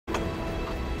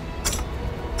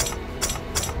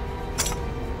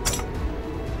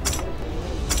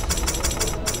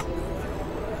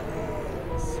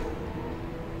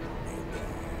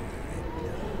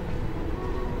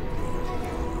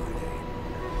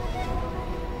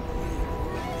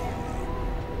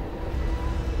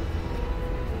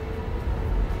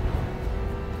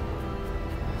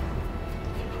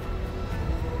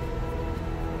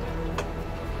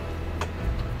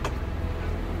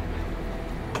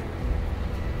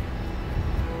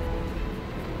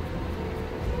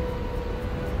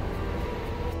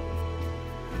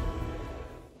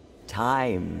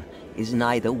Time is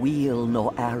neither wheel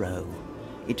nor arrow.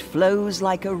 It flows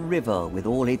like a river with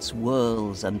all its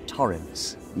whirls and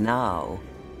torrents. Now,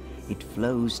 it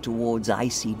flows towards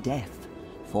icy death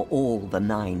for all the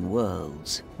 9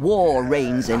 worlds. War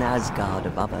reigns in Asgard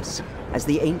above us, as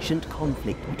the ancient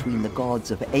conflict between the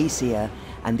gods of Aesir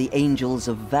and the angels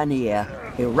of Vanir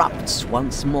erupts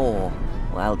once more,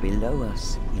 while below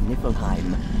us, in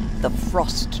Niflheim, the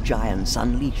frost giants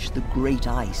unleash the great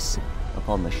ice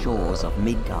upon the shores of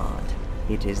Midgard.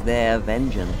 It is their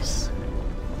vengeance,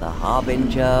 the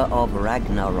harbinger of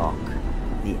Ragnarok,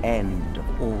 the end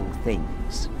of all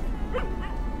things.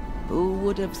 Who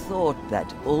would have thought that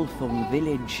Ulfung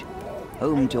village,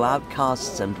 home to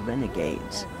outcasts and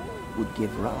renegades, would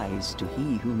give rise to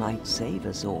he who might save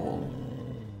us all?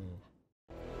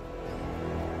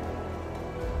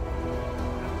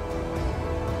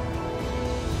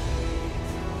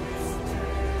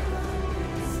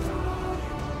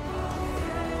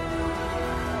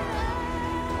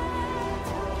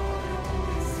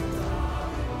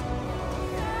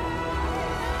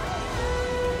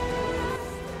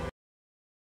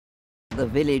 The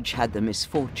village had the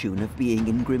misfortune of being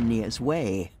in Grimnir's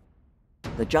way.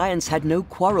 The giants had no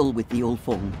quarrel with the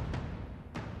Ulfung,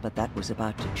 but that was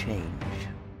about to change.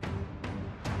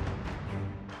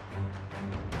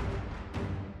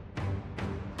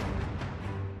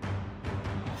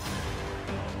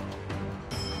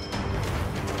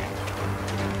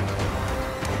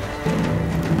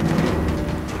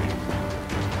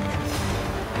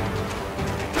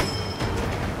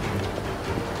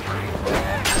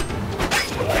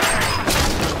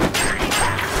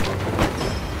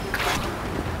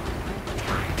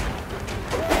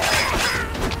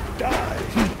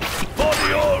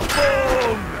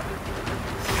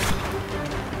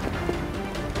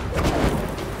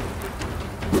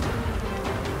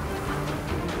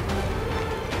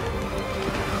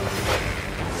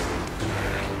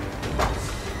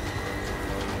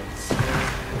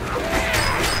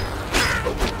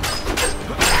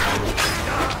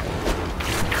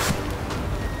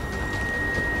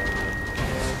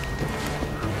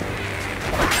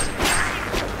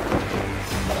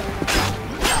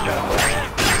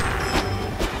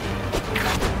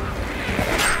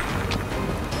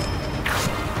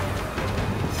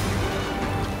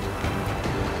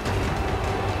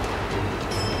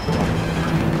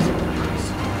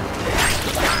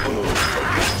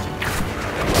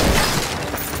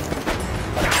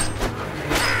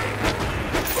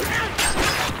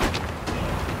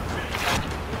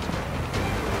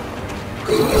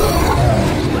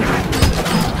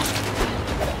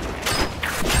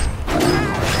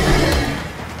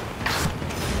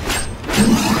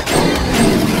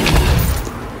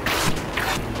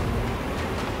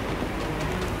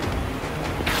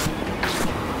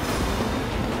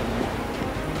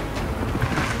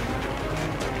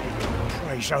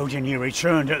 Odin, you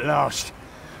returned at last.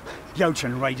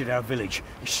 Jotun raided our village.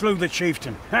 He slew the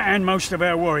chieftain and most of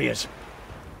our warriors.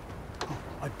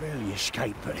 I barely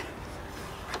escaped, but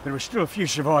there are still a few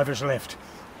survivors left.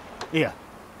 Here,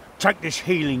 take this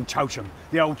healing totem.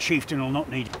 The old chieftain will not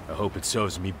need it. I hope it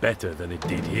serves me better than it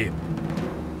did him.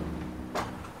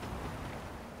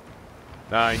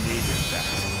 I needed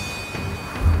that.